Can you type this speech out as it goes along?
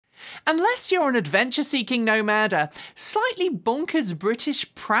Unless you're an adventure-seeking nomad, a slightly bonkers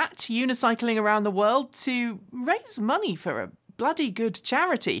British prat unicycling around the world to raise money for a bloody good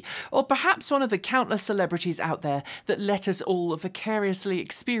charity, or perhaps one of the countless celebrities out there that let us all vicariously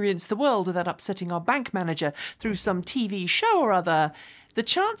experience the world without upsetting our bank manager through some TV show or other, the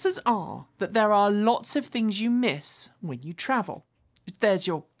chances are that there are lots of things you miss when you travel. There's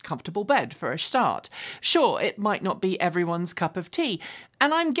your comfortable bed for a start. Sure, it might not be everyone's cup of tea,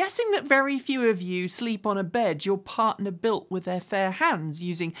 and I'm guessing that very few of you sleep on a bed your partner built with their fair hands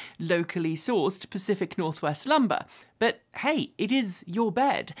using locally sourced Pacific Northwest lumber. But hey, it is your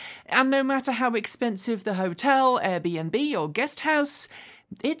bed, and no matter how expensive the hotel, Airbnb or guest house,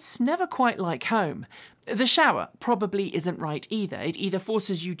 it's never quite like home. The shower probably isn't right either. It either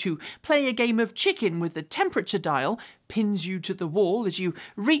forces you to play a game of chicken with the temperature dial, pins you to the wall as you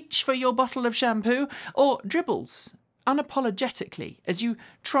reach for your bottle of shampoo, or dribbles unapologetically as you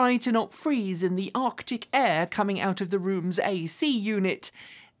try to not freeze in the Arctic air coming out of the room's AC unit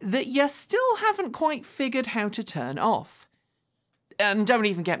that you still haven't quite figured how to turn off. And don't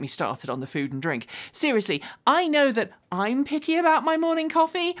even get me started on the food and drink. Seriously, I know that I'm picky about my morning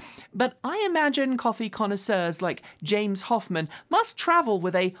coffee, but I imagine coffee connoisseurs like James Hoffmann must travel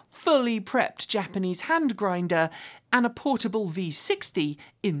with a fully prepped Japanese hand grinder and a portable V60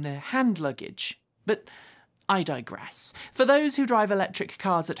 in their hand luggage. But I digress. For those who drive electric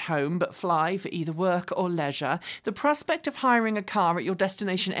cars at home but fly for either work or leisure, the prospect of hiring a car at your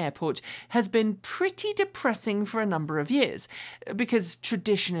destination airport has been pretty depressing for a number of years, because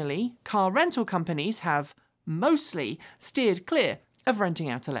traditionally, car rental companies have mostly steered clear of renting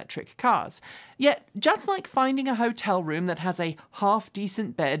out electric cars. Yet, just like finding a hotel room that has a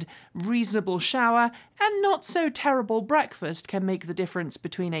half-decent bed, reasonable shower, and not so terrible breakfast can make the difference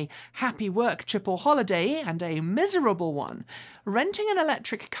between a happy work trip or holiday and a miserable one, renting an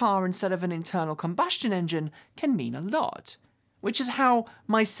electric car instead of an internal combustion engine can mean a lot. Which is how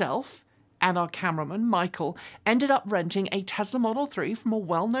myself and our cameraman, Michael, ended up renting a Tesla Model 3 from a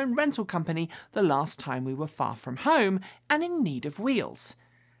well-known rental company the last time we were far from home and in need of wheels.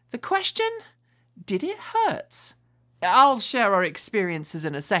 The question? Did it hurt? I'll share our experiences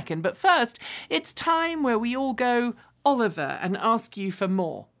in a second, but first, it's time where we all go Oliver and ask you for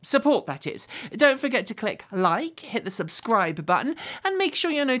more. Support, that is. Don't forget to click like, hit the subscribe button, and make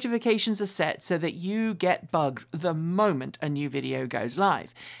sure your notifications are set so that you get bugged the moment a new video goes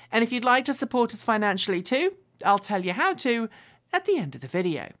live. And if you'd like to support us financially too, I'll tell you how to at the end of the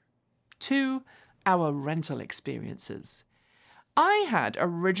video. To our rental experiences. I had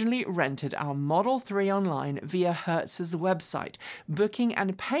originally rented our Model 3 online via Hertz's website, booking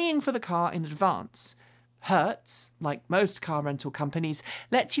and paying for the car in advance. Hertz, like most car rental companies,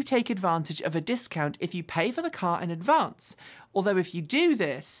 lets you take advantage of a discount if you pay for the car in advance. Although if you do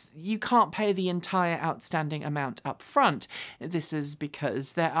this, you can't pay the entire outstanding amount up front. This is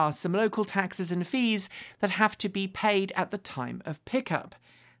because there are some local taxes and fees that have to be paid at the time of pickup.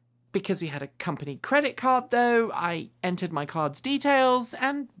 Because we had a company credit card though, I entered my card's details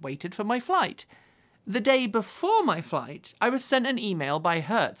and waited for my flight. The day before my flight, I was sent an email by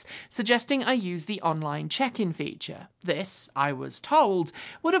Hertz suggesting I use the online check-in feature. This, I was told,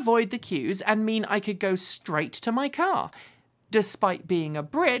 would avoid the queues and mean I could go straight to my car. Despite being a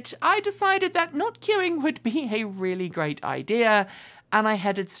Brit, I decided that not queuing would be a really great idea, and I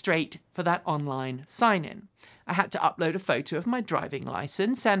headed straight for that online sign-in. I had to upload a photo of my driving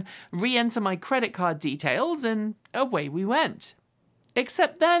license and re-enter my credit card details, and away we went.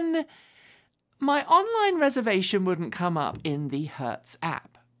 Except then, my online reservation wouldn't come up in the Hertz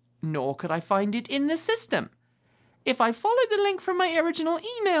app, nor could I find it in the system. If I followed the link from my original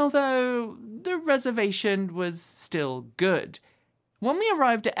email, though, the reservation was still good. When we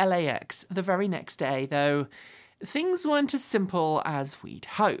arrived at LAX the very next day, though, things weren't as simple as we'd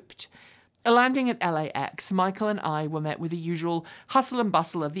hoped. Landing at LAX, Michael and I were met with the usual hustle and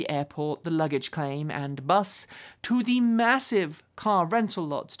bustle of the airport, the luggage claim and bus, to the massive car rental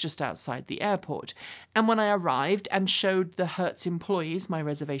lots just outside the airport. And when I arrived and showed the Hertz employees my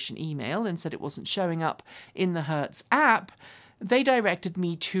reservation email and said it wasn't showing up in the Hertz app, they directed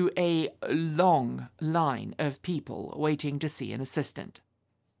me to a long line of people waiting to see an assistant.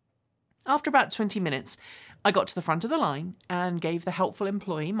 After about 20 minutes, I got to the front of the line and gave the helpful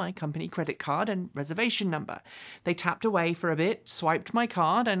employee my company credit card and reservation number. They tapped away for a bit, swiped my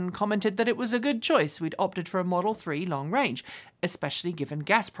card, and commented that it was a good choice we'd opted for a Model 3 long range, especially given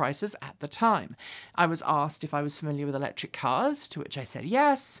gas prices at the time. I was asked if I was familiar with electric cars, to which I said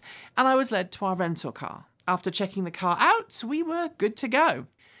yes, and I was led to our rental car. After checking the car out, we were good to go.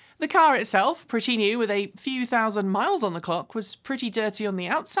 The car itself, pretty new with a few thousand miles on the clock, was pretty dirty on the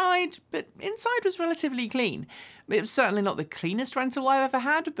outside, but inside was relatively clean. It was certainly not the cleanest rental I've ever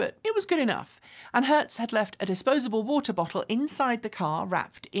had, but it was good enough. And Hertz had left a disposable water bottle inside the car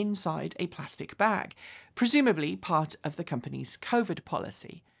wrapped inside a plastic bag, presumably part of the company's COVID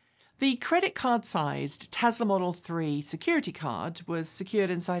policy. The credit card-sized Tesla Model 3 security card was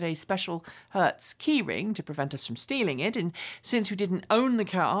secured inside a special Hertz keyring to prevent us from stealing it, and since we didn't own the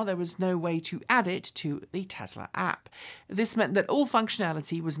car, there was no way to add it to the Tesla app. This meant that all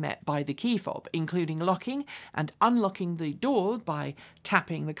functionality was met by the key fob, including locking and unlocking the door by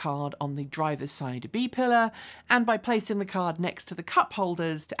tapping the card on the driver's side B-pillar, and by placing the card next to the cup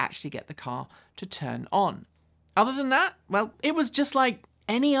holders to actually get the car to turn on. Other than that, well, it was just like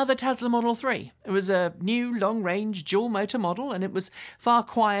any other Tesla Model 3. It was a new long-range dual-motor model, and it was far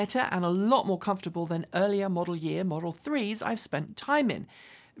quieter and a lot more comfortable than earlier model year Model 3s I've spent time in.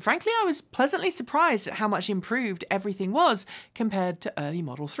 Frankly, I was pleasantly surprised at how much improved everything was compared to early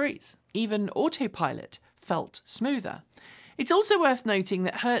Model 3s. Even autopilot felt smoother. It's also worth noting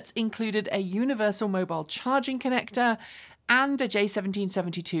that Hertz included a universal mobile charging connector and a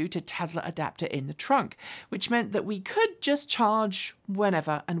J1772 to Tesla adapter in the trunk, which meant that we could just charge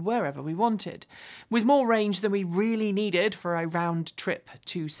whenever and wherever we wanted. With more range than we really needed for a round trip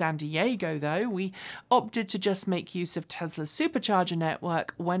to San Diego, though, we opted to just make use of Tesla's supercharger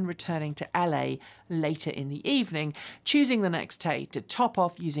network when returning to LA later in the evening, choosing the next day to top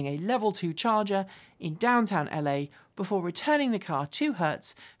off using a level 2 charger in downtown LA before returning the car to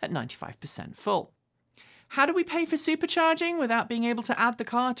Hertz at 95% full. How do we pay for supercharging without being able to add the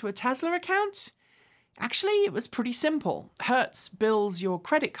car to a Tesla account? Actually, it was pretty simple. Hertz bills your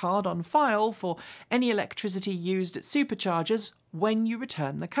credit card on file for any electricity used at superchargers when you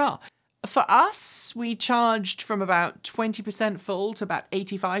return the car. For us, we charged from about 20% full to about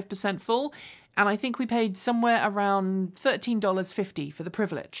 85% full, and I think we paid somewhere around $13.50 for the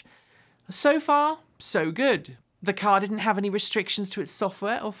privilege. So far, so good. The car didn't have any restrictions to its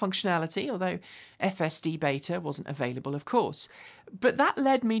software or functionality, although FSD beta wasn't available, of course. But that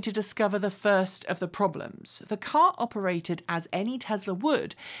led me to discover the first of the problems. The car operated as any Tesla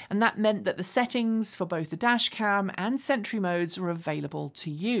would, and that meant that the settings for both the dash cam and Sentry modes were available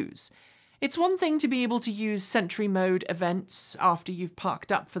to use. It's one thing to be able to use Sentry mode events after you've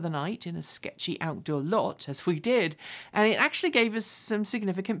parked up for the night in a sketchy outdoor lot, as we did, and it actually gave us some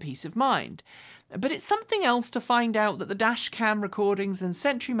significant peace of mind. But it's something else to find out that the dash cam recordings and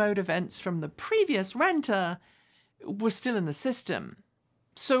Sentry mode events from the previous renter were still in the system.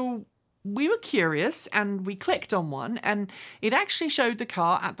 So we were curious and we clicked on one, and it actually showed the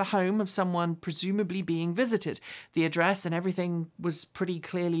car at the home of someone presumably being visited. The address and everything was pretty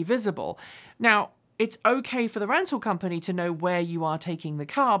clearly visible. Now, it's okay for the rental company to know where you are taking the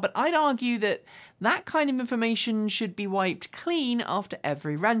car, but I'd argue that that kind of information should be wiped clean after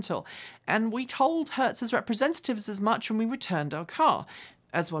every rental. And we told Hertz's representatives as much when we returned our car,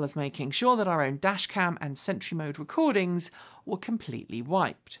 as well as making sure that our own dashcam and Sentry mode recordings were completely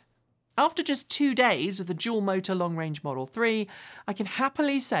wiped. After just 2 days with the dual-motor long-range Model 3, I can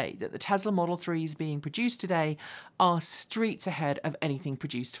happily say that the Tesla Model 3s being produced today are streets ahead of anything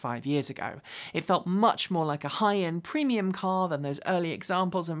produced 5 years ago. It felt much more like a high-end premium car than those early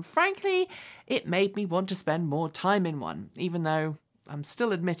examples, and frankly, it made me want to spend more time in one, even though I'm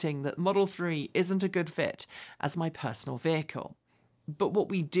still admitting that Model 3 isn't a good fit as my personal vehicle. But what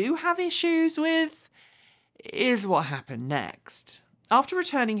we do have issues with is what happened next. After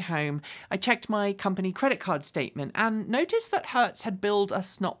returning home, I checked my company credit card statement and noticed that Hertz had billed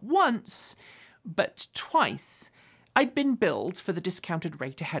us not once, but twice. I'd been billed for the discounted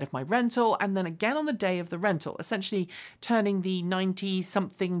rate ahead of my rental, and then again on the day of the rental, essentially turning the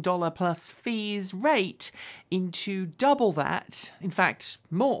 $90-something plus fees rate into double that, in fact,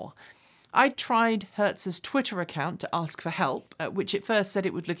 more. I tried Hertz's Twitter account to ask for help, which it first said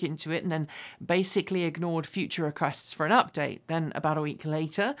it would look into it and then basically ignored future requests for an update. Then about a week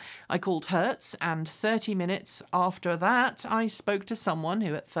later, I called Hertz, and 30 minutes after that, I spoke to someone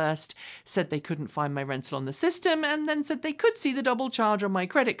who at first said they couldn't find my rental on the system and then said they could see the double charge on my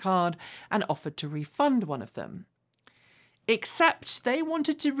credit card and offered to refund one of them. Except they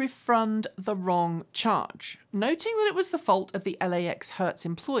wanted to refund the wrong charge, noting that it was the fault of the LAX Hertz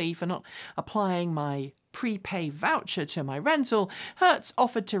employee for not applying my prepay voucher to my rental. Hertz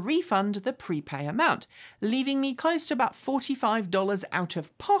offered to refund the prepay amount, leaving me close to about $45 out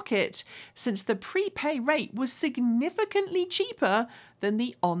of pocket, since the prepay rate was significantly cheaper than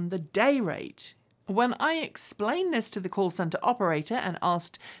the on-the-day rate. When I explained this to the call center operator and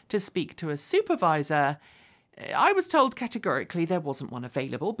asked to speak to a supervisor, I was told categorically there wasn't one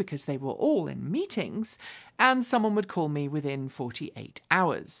available because they were all in meetings, and someone would call me within 48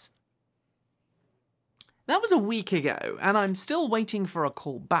 hours. That was a week ago, and I'm still waiting for a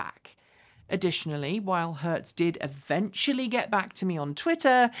call back. Additionally, while Hertz did eventually get back to me on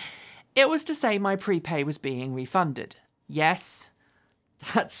Twitter, it was to say my prepay was being refunded. Yes,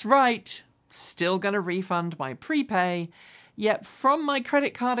 that's right, still going to refund my prepay, yet from my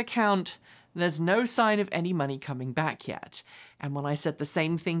credit card account, there's no sign of any money coming back yet. And when I said the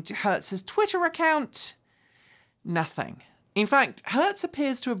same thing to Hertz's Twitter account, nothing. In fact, Hertz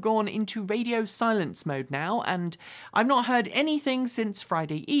appears to have gone into radio silence mode now, and I've not heard anything since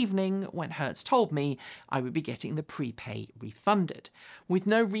Friday evening when Hertz told me I would be getting the prepay refunded. With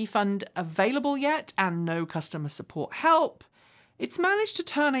no refund available yet and no customer support help, it's managed to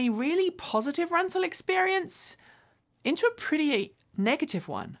turn a really positive rental experience into a pretty negative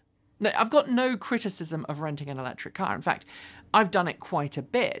one. No, I've got no criticism of renting an electric car. In fact, I've done it quite a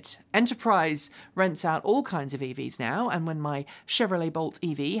bit. Enterprise rents out all kinds of EVs now, and when my Chevrolet Bolt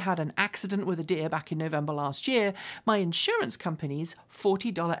EV had an accident with a deer back in November last year, my insurance company's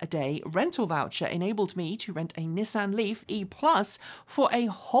 $40 a day rental voucher enabled me to rent a Nissan Leaf E Plus for a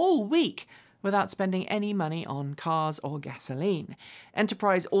whole week without spending any money on cars or gasoline.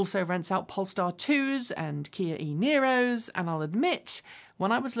 Enterprise also rents out Polestar 2s and Kia e-Niros, and I'll admit,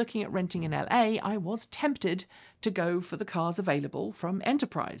 when I was looking at renting in LA, I was tempted to go for the cars available from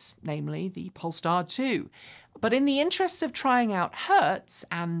Enterprise, namely the Polestar 2. But in the interests of trying out Hertz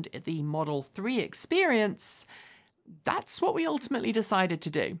and the Model 3 experience, that's what we ultimately decided to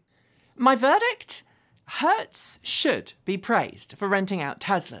do. My verdict? Hertz should be praised for renting out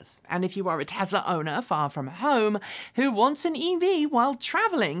Teslas, and if you are a Tesla owner far from home who wants an EV while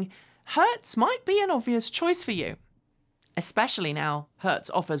travelling, Hertz might be an obvious choice for you. Especially now Hertz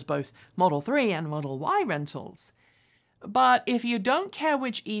offers both Model 3 and Model Y rentals. But if you don't care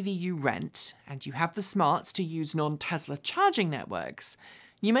which EV you rent, and you have the smarts to use non-Tesla charging networks,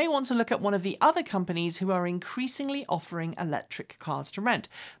 you may want to look at one of the other companies who are increasingly offering electric cars to rent,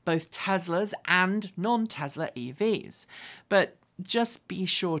 both Teslas and non-Tesla EVs. But just be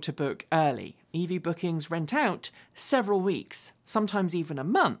sure to book early. EV bookings rent out several weeks, sometimes even a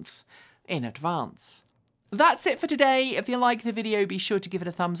month, in advance. That's it for today. If you like the video, be sure to give it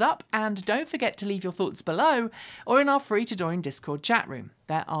a thumbs up, and don't forget to leave your thoughts below or in our free to join Discord chat room.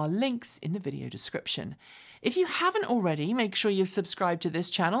 There are links in the video description. If you haven't already, make sure you've subscribed to this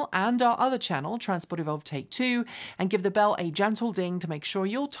channel and our other channel, Transport Evolved Take 2, and give the bell a gentle ding to make sure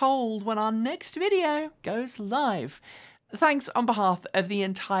you're told when our next video goes live. Thanks on behalf of the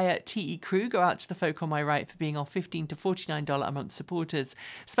entire TE crew go out to the folk on my right for being our $15 to $49 a month supporters.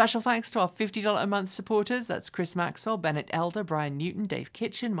 Special thanks to our $50 a month supporters. That's Chris Maxwell, Bennett Elder, Brian Newton, Dave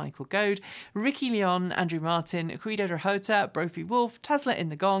Kitchen, Michael Goad, Ricky Leon, Andrew Martin, Guido Rahota, Brophy Wolf, Tesla in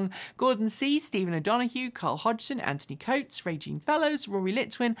the Gong, Gordon C, Stephen O'Donoghue, Carl Hodgson, Anthony Coates, Regine Fellows, Rory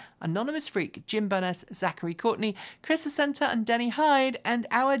Litwin, Anonymous Freak, Jim Burness, Zachary Courtney, Chris Ascenta and Denny Hyde, and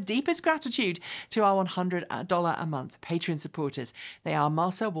our deepest gratitude to our $100 a month Patreon supporters. They are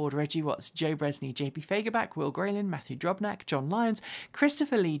Marcel Ward, Reggie Watts, Joe Bresney, JP Fagerback, Will Graylin, Matthew Drobnak, John Lyons,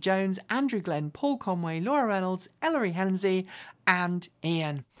 Christopher Lee Jones, Andrew Glenn, Paul Conway, Laura Reynolds, Ellery Hensey, and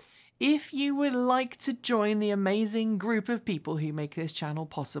Ian. If you would like to join the amazing group of people who make this channel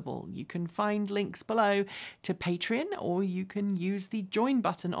possible, you can find links below to Patreon, or you can use the join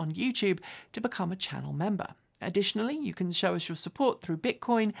button on YouTube to become a channel member. Additionally, you can show us your support through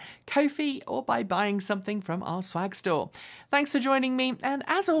Bitcoin, Ko-fi, or by buying something from our swag store. Thanks for joining me, and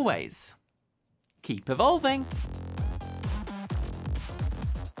as always, keep evolving!